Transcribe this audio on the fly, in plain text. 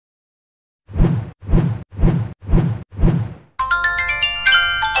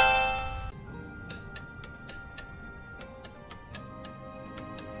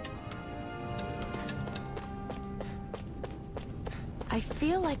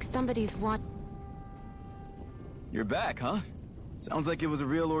feel like somebody's You're back, huh? Sounds like it was a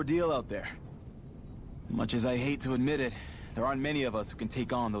real ordeal out there. Much as I hate to admit it, there aren't many of us who can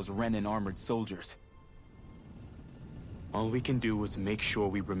take on those Renin armored soldiers. All we can do is make sure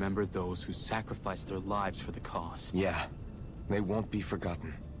we remember those who sacrificed their lives for the cause. Yeah, they won't be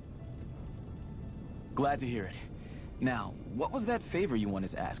forgotten. Glad to hear it. Now, what was that favor you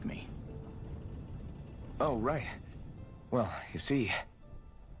wanted to ask me? Oh, right. Well, you see...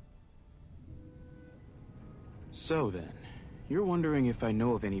 So then, you're wondering if I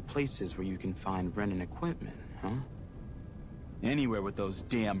know of any places where you can find Renin equipment, huh? Anywhere with those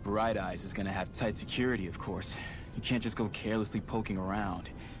damn bright eyes is gonna have tight security, of course. You can't just go carelessly poking around.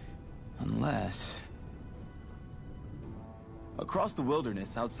 Unless... Across the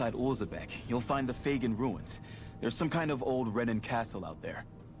wilderness outside Ulzebek, you'll find the Fagan ruins. There's some kind of old Renin castle out there.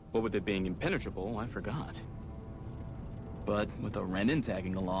 What with it being impenetrable, I forgot. But with a Renin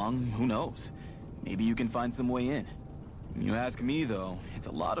tagging along, who knows? Maybe you can find some way in. You ask me, though, it's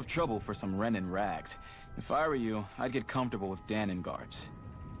a lot of trouble for some Renin rags. If I were you, I'd get comfortable with Danon guards.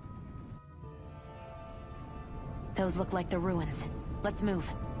 Those look like the ruins. Let's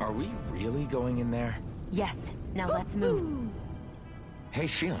move. Are we really going in there? Yes. Now let's move. Hey,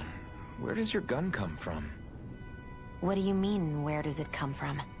 Shion, where does your gun come from? What do you mean, where does it come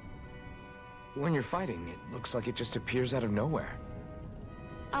from? When you're fighting, it looks like it just appears out of nowhere.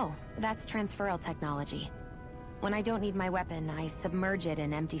 Oh, that's transferal technology. When I don't need my weapon, I submerge it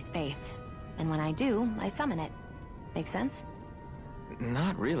in empty space. And when I do, I summon it. Make sense?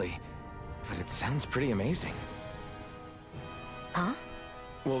 Not really, but it sounds pretty amazing. Huh?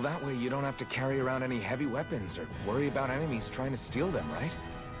 Well, that way you don't have to carry around any heavy weapons or worry about enemies trying to steal them, right?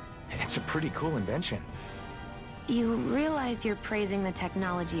 It's a pretty cool invention. You realize you're praising the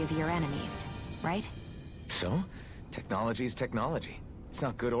technology of your enemies, right? So? Technology's technology. It's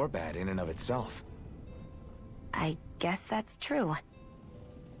not good or bad in and of itself. I guess that's true.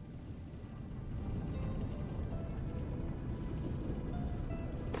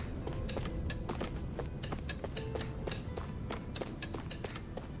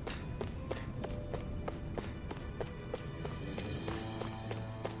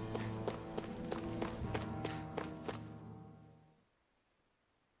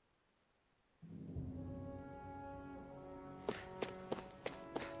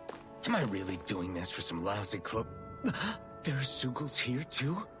 Am I really doing this for some lousy cloak? There's Sugals here,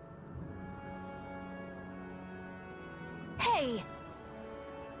 too? Hey!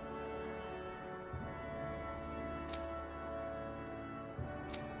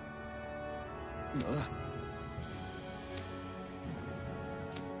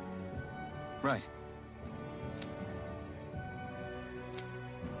 Right.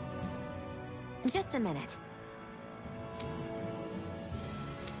 Just a minute.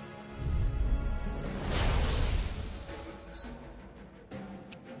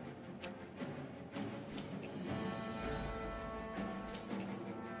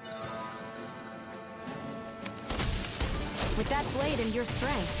 With that blade and your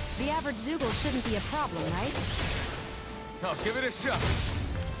strength, the average Zoogle shouldn't be a problem, right? I'll give it a shot.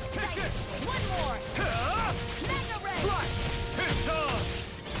 Take it! One more! Mega Ray! Right! It's on!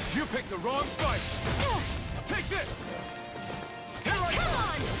 You picked the wrong fight! Take this! Here I Come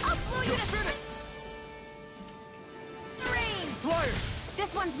on! I'll blow you to finished! Green! Flyers!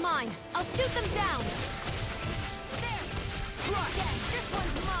 This one's mine. I'll shoot them down. There! Slide! Yes, this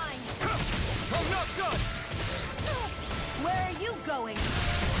one's mine! I'm not done! Where are you going?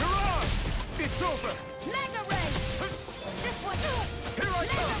 You're on! It's over! Mega Ray! This one... Here I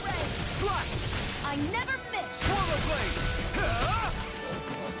Mega come! Ray! Slide! I never miss! Swallow blade!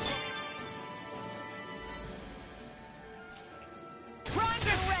 Primed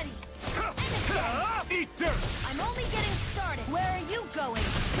and ready! And again! Eat dirt! I'm only getting started! Where are you going?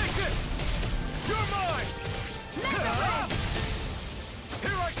 Take this! You're mine! Mega Ray!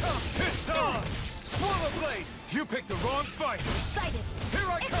 Here I come! It's on! Swallow blade! You picked the wrong fight! Excited! Here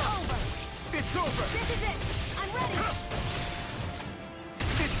I It's come! over! It's over! This is it! I'm ready!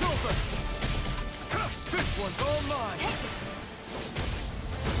 It's over! This one's all mine! Take it!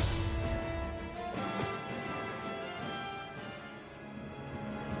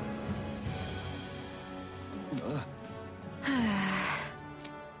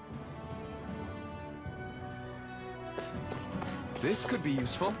 This could be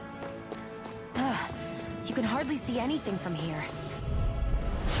useful. You can hardly see anything from here.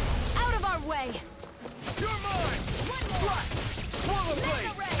 Out of our way! You're mine! One more! Swallow Mega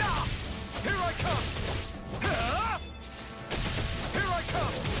blade! Ray! Ah! Here I come! Ah! Here I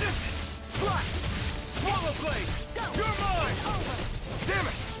come! Slash! Swallow blade! Go! You're mine! It's over! Damn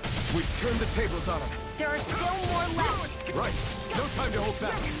We've turned the tables on him. There are still more left. Right. No time to hold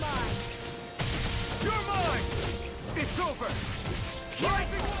back. You're mine. You're mine! It's over!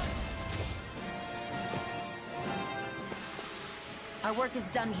 Rising! Our work is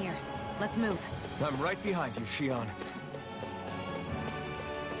done here. Let's move. I'm right behind you, Shion.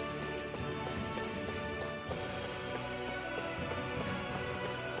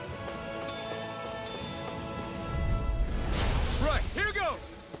 Right, here goes!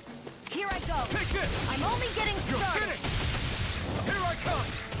 Here I go. Take this! I'm only getting You're started. finished! Here I come!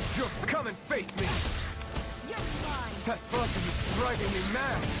 Come and face me! You're mine. That buzzing is driving me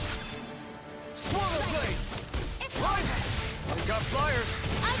mad! Swallow blade! It's Right! over. We got flyers!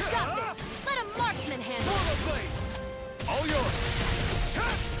 I've got this. Let a marksman handle it. Swallow blade! All yours!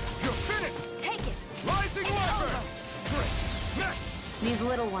 You're finished! Take it. Rising It's Wyvern! over. Great! Next! These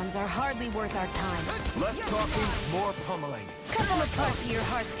little ones are hardly worth our time. Less talking, more pummeling. Cut them apart to your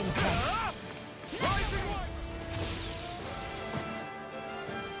heart's content. Rising Wyvern!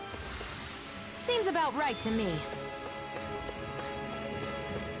 Seems about right to me.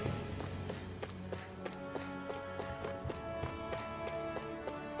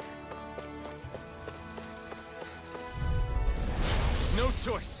 No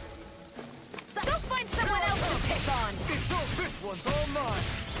choice. Go find someone else to pick on. It's all this one's all mine.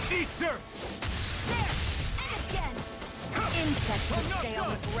 Eat dirt. There. And again. Insects I'm will not stay on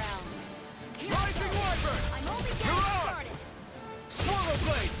done. the ground. Rising Wyvern. I'm only You're getting ours. started. Swallow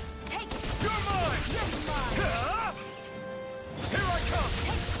blade. Take it. You're mine. You're mine. Here I come.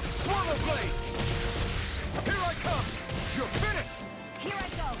 Swallow blade. Here I come. You're finished. Here I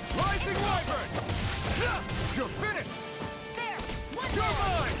go. Rising Wyvern. You're finished. There. One You're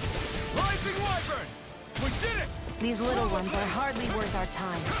more. mine. Rising Wyvern. We did it. These little ones are hardly worth our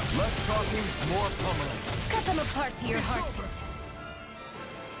time. Less talking, more pummeling. Cut them apart to your heart's over. content.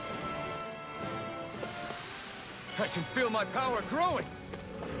 I can feel my power growing.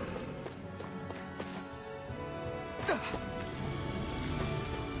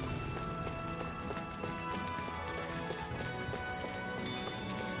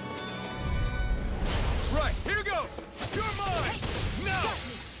 Right, here goes. You're mine. Now.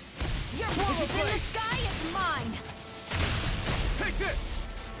 Your Swallow position in the blade. sky is mine. Take this.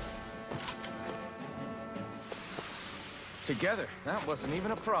 Together, that wasn't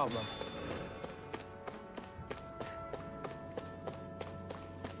even a problem.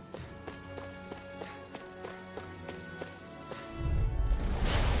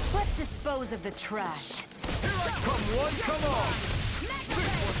 Let's dispose of the trash. Here I come, one, come on. This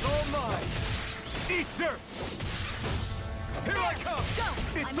one's all mine. Eat dirt. Here I come. Go.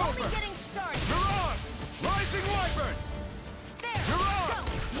 It's I'm over. only getting started. You're on. Rising Wyvern. There. You're on. Go.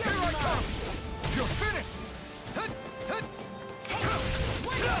 You're Here I mine. come. You're finished. Hut, hut. Take it.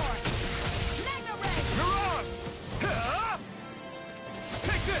 One more. Mega ray. You're on. Ah!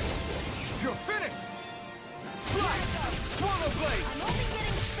 Take this. You're finished. Strike. Swallow blade. I'm only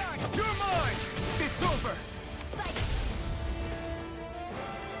getting started. You're mine. It's over. Sight.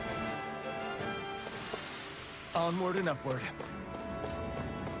 Onward and upward.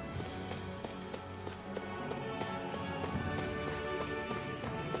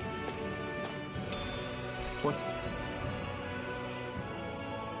 What's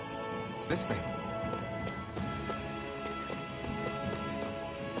this thing?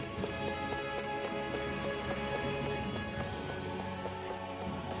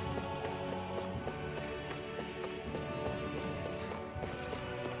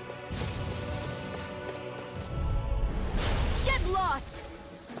 Get lost.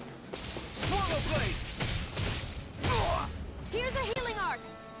 Swallow blade. Here's a healing art.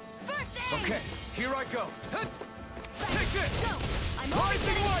 First aid. Okay, here I go. Hut. Take this. Go. I'm only Rising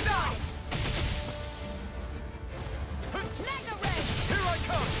getting Wyvern. started. Hut. Mega ray. Here I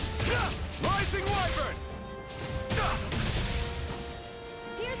come. Rising Wyvern.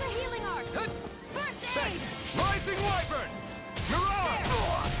 Here's a healing art. Hut. First aid. Thanks. Rising Wyvern. You're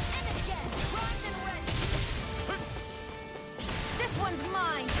on. And again. Primed and ready. This one's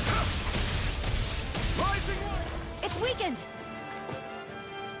mine. Rising Wyvern. It's weakened.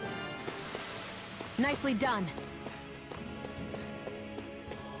 Nicely done.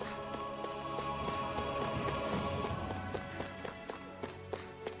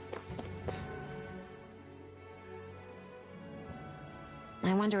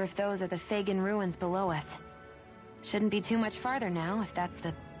 I wonder if those are the Fagin ruins below us. Shouldn't be too much farther now, if that's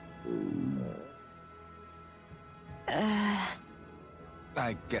the...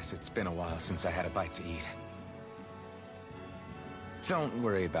 I guess it's been a while since I had a bite to eat. Don't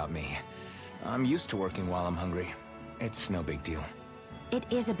worry about me. I'm used to working while I'm hungry. It's no big deal. It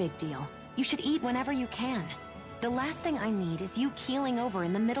is a big deal. You should eat whenever you can. The last thing I need is you keeling over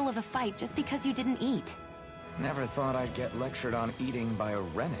in the middle of a fight just because you didn't eat. Never thought I'd get lectured on eating by a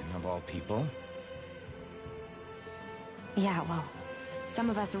Renin, of all people. Yeah, well, some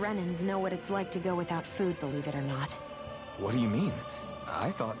of us Renins know what it's like to go without food, believe it or not. What do you mean?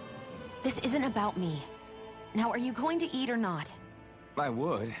 I thought... This isn't about me. Now, are you going to eat or not? I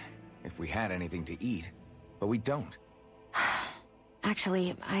would, if we had anything to eat. But we don't.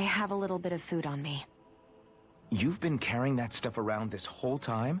 Actually, I have a little bit of food on me. You've been carrying that stuff around this whole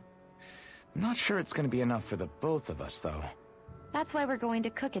time? I'm not sure it's gonna be enough for the both of us, though. That's why we're going to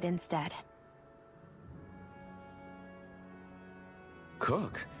cook it instead.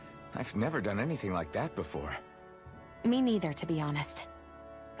 Cook? I've never done anything like that before. Me neither, to be honest.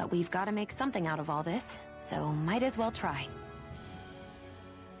 But we've got to make something out of all this, so might as well try.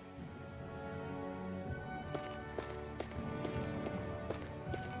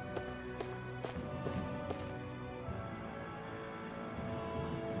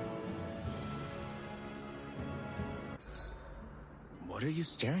 What are you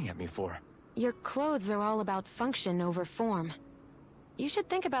staring at me for? Your clothes are all about function over form. You should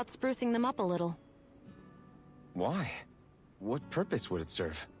think about sprucing them up a little. Why? What purpose would it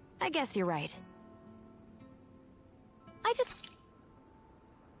serve? I guess you're right. I just...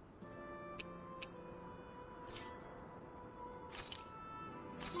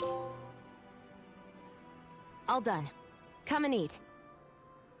 All done. Come and eat.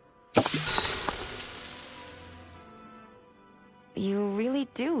 You really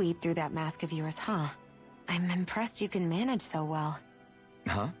do eat through that mask of yours, huh? I'm impressed you can manage so well.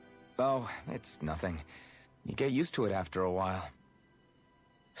 Huh? Oh, it's nothing. You get used to it after a while.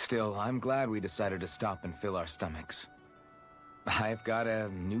 Still, I'm glad we decided to stop and fill our stomachs. I've got a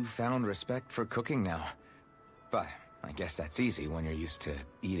newfound respect for cooking now. But I guess that's easy when you're used to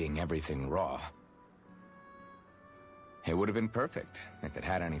eating everything raw. It would have been perfect if it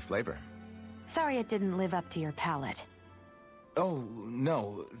had any flavor. Sorry it didn't live up to your palate. Oh,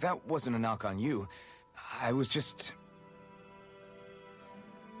 no, that wasn't a knock on you. I was just...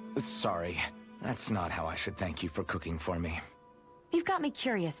 Sorry. That's not how I should thank you for cooking for me. You've got me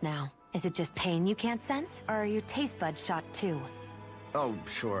curious now. Is it just pain you can't sense, or are your taste buds shot too? Oh,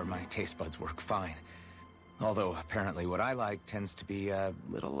 sure, my taste buds work fine. Although, apparently what I like tends to be a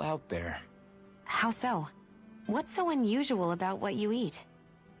little out there. How so? What's so unusual about what you eat?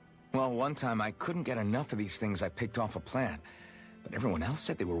 Well, one time I couldn't get enough of these things I picked off a plant, but everyone else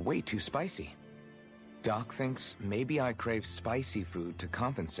said they were way too spicy. Doc thinks maybe I crave spicy food to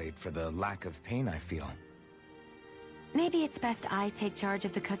compensate for the lack of pain I feel. Maybe it's best I take charge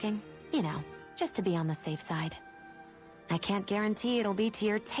of the cooking. You know, just to be on the safe side. I can't guarantee it'll be to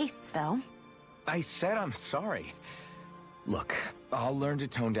your tastes, though. I said I'm sorry. Look, I'll learn to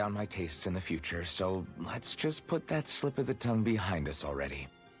tone down my tastes in the future, so let's just put that slip of the tongue behind us already.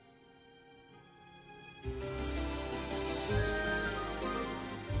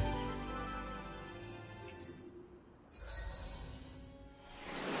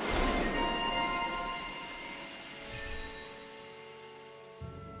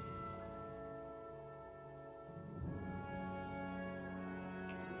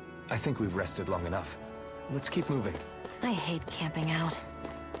 I think we've rested long enough. Let's keep moving. I hate camping out.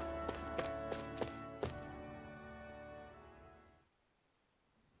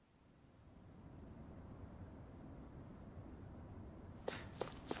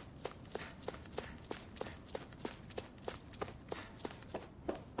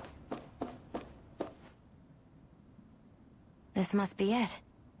 This must be it.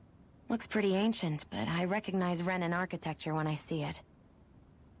 Looks pretty ancient, but I recognize Renin architecture when I see it.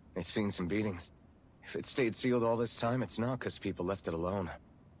 It's seen some beatings. If it stayed sealed all this time, it's not because people left it alone.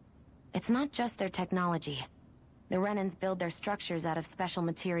 It's not just their technology. The Renins build their structures out of special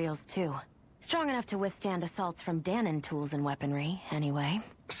materials, too. Strong enough to withstand assaults from Danon tools and weaponry, anyway.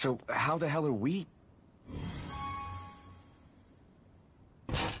 So, how the hell are we...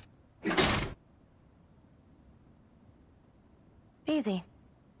 Easy.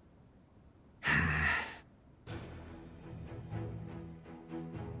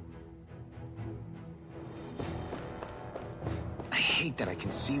 I hate that I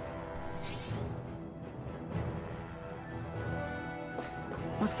can see...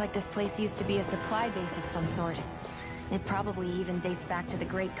 Looks like this place used to be a supply base of some sort. It probably even dates back to the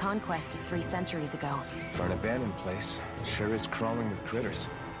Great Conquest of 3 centuries ago. For an abandoned place, it sure is crawling with critters.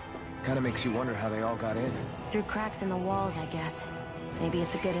 Kinda makes you wonder how they all got in. Through cracks in the walls, I guess. Maybe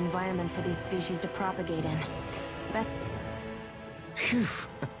it's a good environment for these species to propagate in. Best... Phew.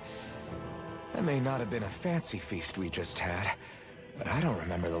 That may not have been a fancy feast we just had, but I don't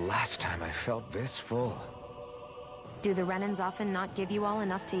remember the last time I felt this full. Do the Renans often not give you all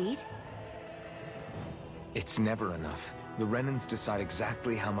enough to eat? It's never enough. The Renans decide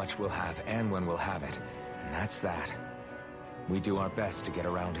exactly how much we'll have and when we'll have it. And that's that. We do our best to get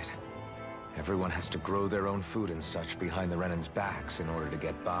around it. Everyone has to grow their own food and such behind the Renans' backs in order to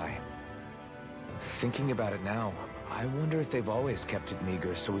get by. Thinking about it now, I wonder if they've always kept it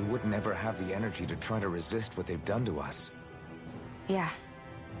meager so we would never have the energy to try to resist what they've done to us. Yeah.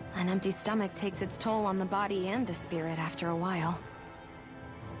 An empty stomach takes its toll on the body and the spirit after a while.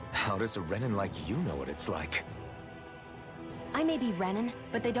 How does a Renan like you know what it's like? I may be Renan,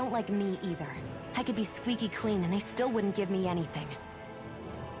 but they don't like me either. I could be squeaky clean and they still wouldn't give me anything.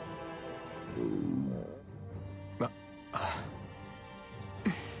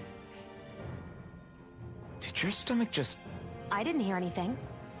 Did your stomach just... I didn't hear anything.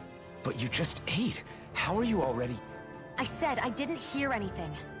 But you just ate. How are you already... I said I didn't hear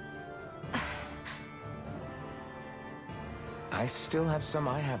anything. I still have some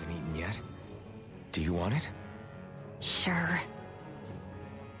I haven't eaten yet. Do you want it? Sure.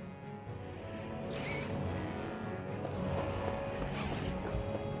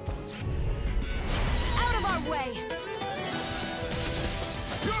 Out of our way!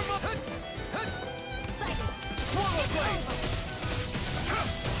 Swallow blade!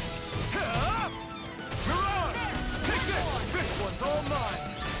 Mirage! Take this! This one's all mine!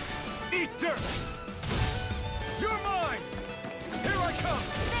 Eat dirt! You're mine! Here I come!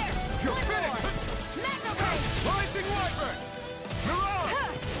 There! You're One finished! more! Magna Ray! Rising Wyvern!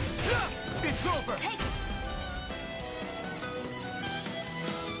 Mirage! It's over! Take it!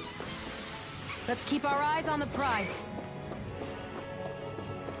 Let's keep our eyes on the prize.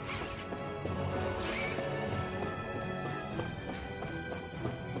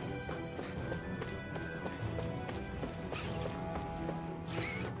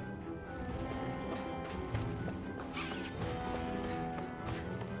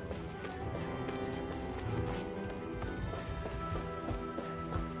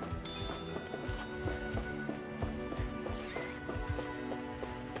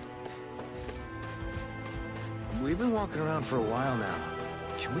 We've been walking around for a while now.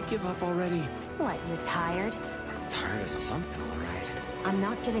 Can we give up already? What, you're tired? I'm tired of something, all right. I'm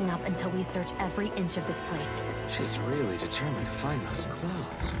not giving up until we search every inch of this place. She's really determined to find those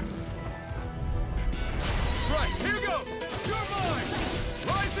clothes. Right, here goes! You're mine!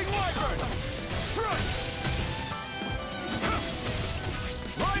 Rising Wyvern! Strike!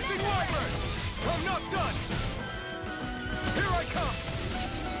 Rising Wyvern! I'm not done! Here I come!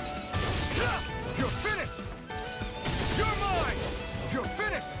 You're finished! You're mine! You're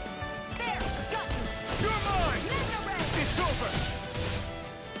finished! There! Got you! You're mine! Magna Ray! It's over!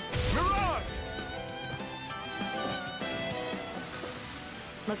 Mirage!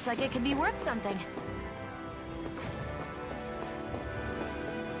 Looks like it could be worth something.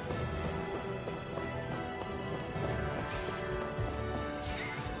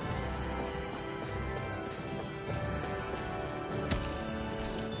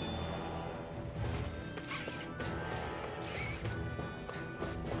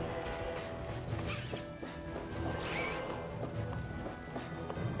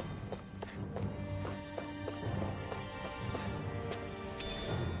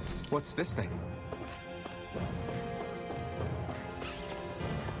 What's this thing?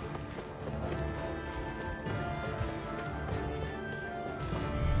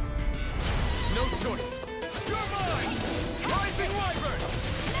 No choice! You're mine! Rising Wyvern!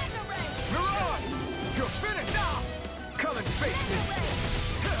 Magna Ray! Mirage! You're finished! Come and face me!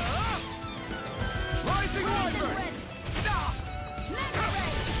 Rising Wyvern! Ready! Magna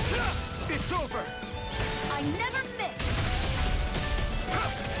Ray! It's over! I never miss!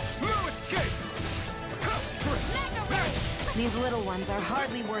 No escape! Magna Ray! These little ones are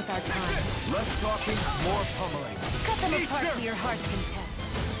hardly worth our time. Less talking, more pummeling. Cut them Eat apart dirt. to your heart's content.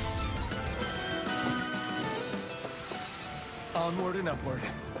 Onward and upward.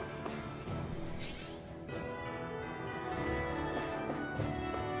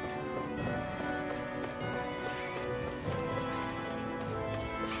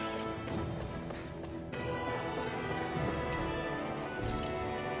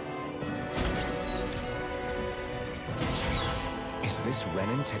 Is this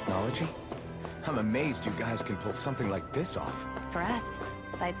Renan technology? I'm amazed you guys can pull something like this off. For us,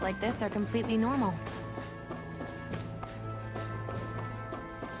 sites like this are completely normal.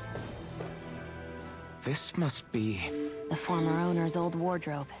 This must be... The former owner's old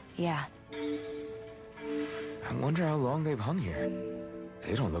wardrobe, yeah. I wonder how long they've hung here.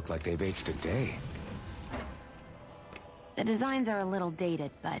 They don't look like they've aged a day. The designs are a little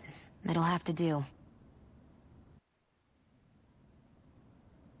dated, but it'll have to do.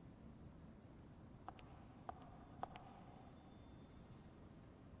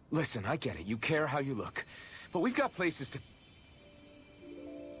 Listen, I get it. You care how you look. But we've got places to...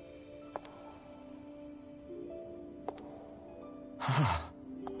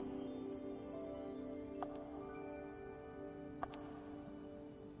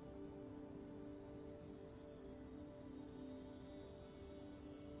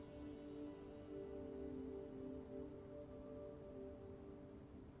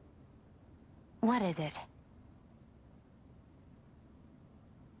 What is it?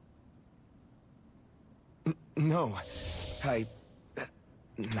 No.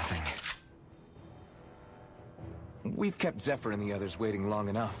 Nothing. We've kept Zephyr and the others waiting long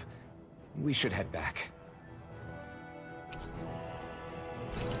enough. We should head back.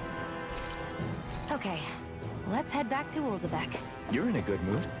 Okay, let's head back to Ulzebek. You're in a good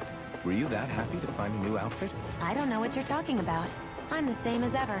mood. Were you that happy to find a new outfit? I don't know what you're talking about. I'm the same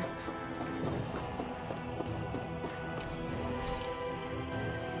as ever.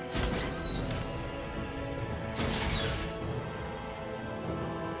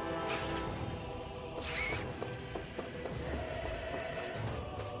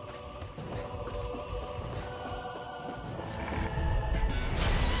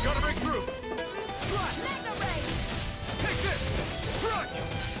 Gotta break through! Mega Ray! Take this! Struck!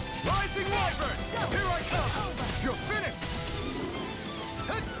 Rising Wyvern! Here I come! You're finished!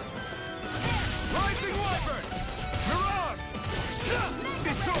 Hit! Rising Wyvern! Mirage!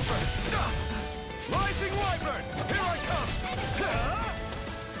 It's over! Rising Wyvern! Here I come!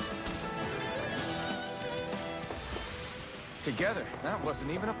 Together, that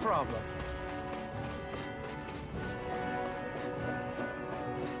wasn't even a problem.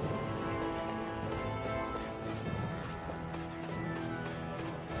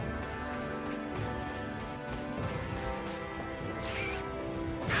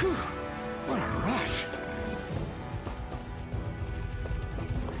 Phew, what a rush.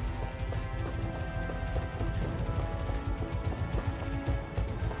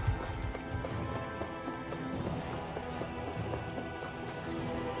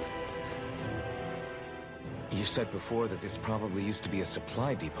 You said before that this probably used to be a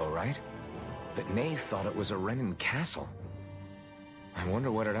supply depot, right? But Nay thought it was a Renin castle. I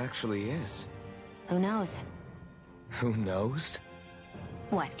wonder what it actually is. Who knows? Who knows?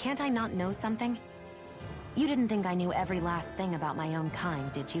 What, can't I not know something? You didn't think I knew every last thing about my own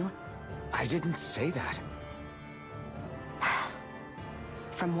kind, did you? I didn't say that.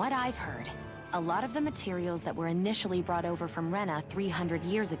 From what I've heard, a lot of the materials that were initially brought over from Rena 300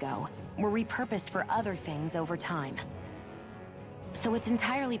 years ago were repurposed for other things over time. So it's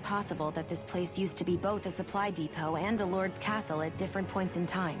entirely possible that this place used to be both a supply depot and a lord's castle at different points in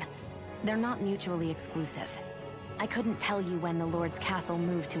time. They're not mutually exclusive. I couldn't tell you when the lord's castle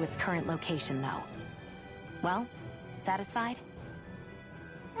moved to its current location, though. Well, satisfied?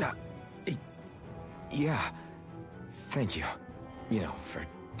 Yeah. Thank you. You know, for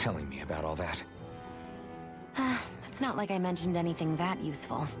telling me about all that. It's not like I mentioned anything that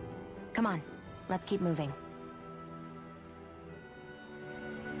useful. Come on, let's keep moving.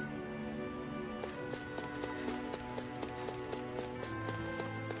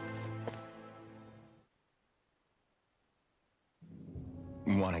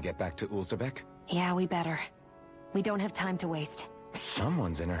 Want to get back to Ulzebek? Yeah, we better. We don't have time to waste.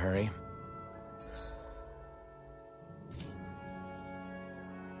 Someone's in a hurry.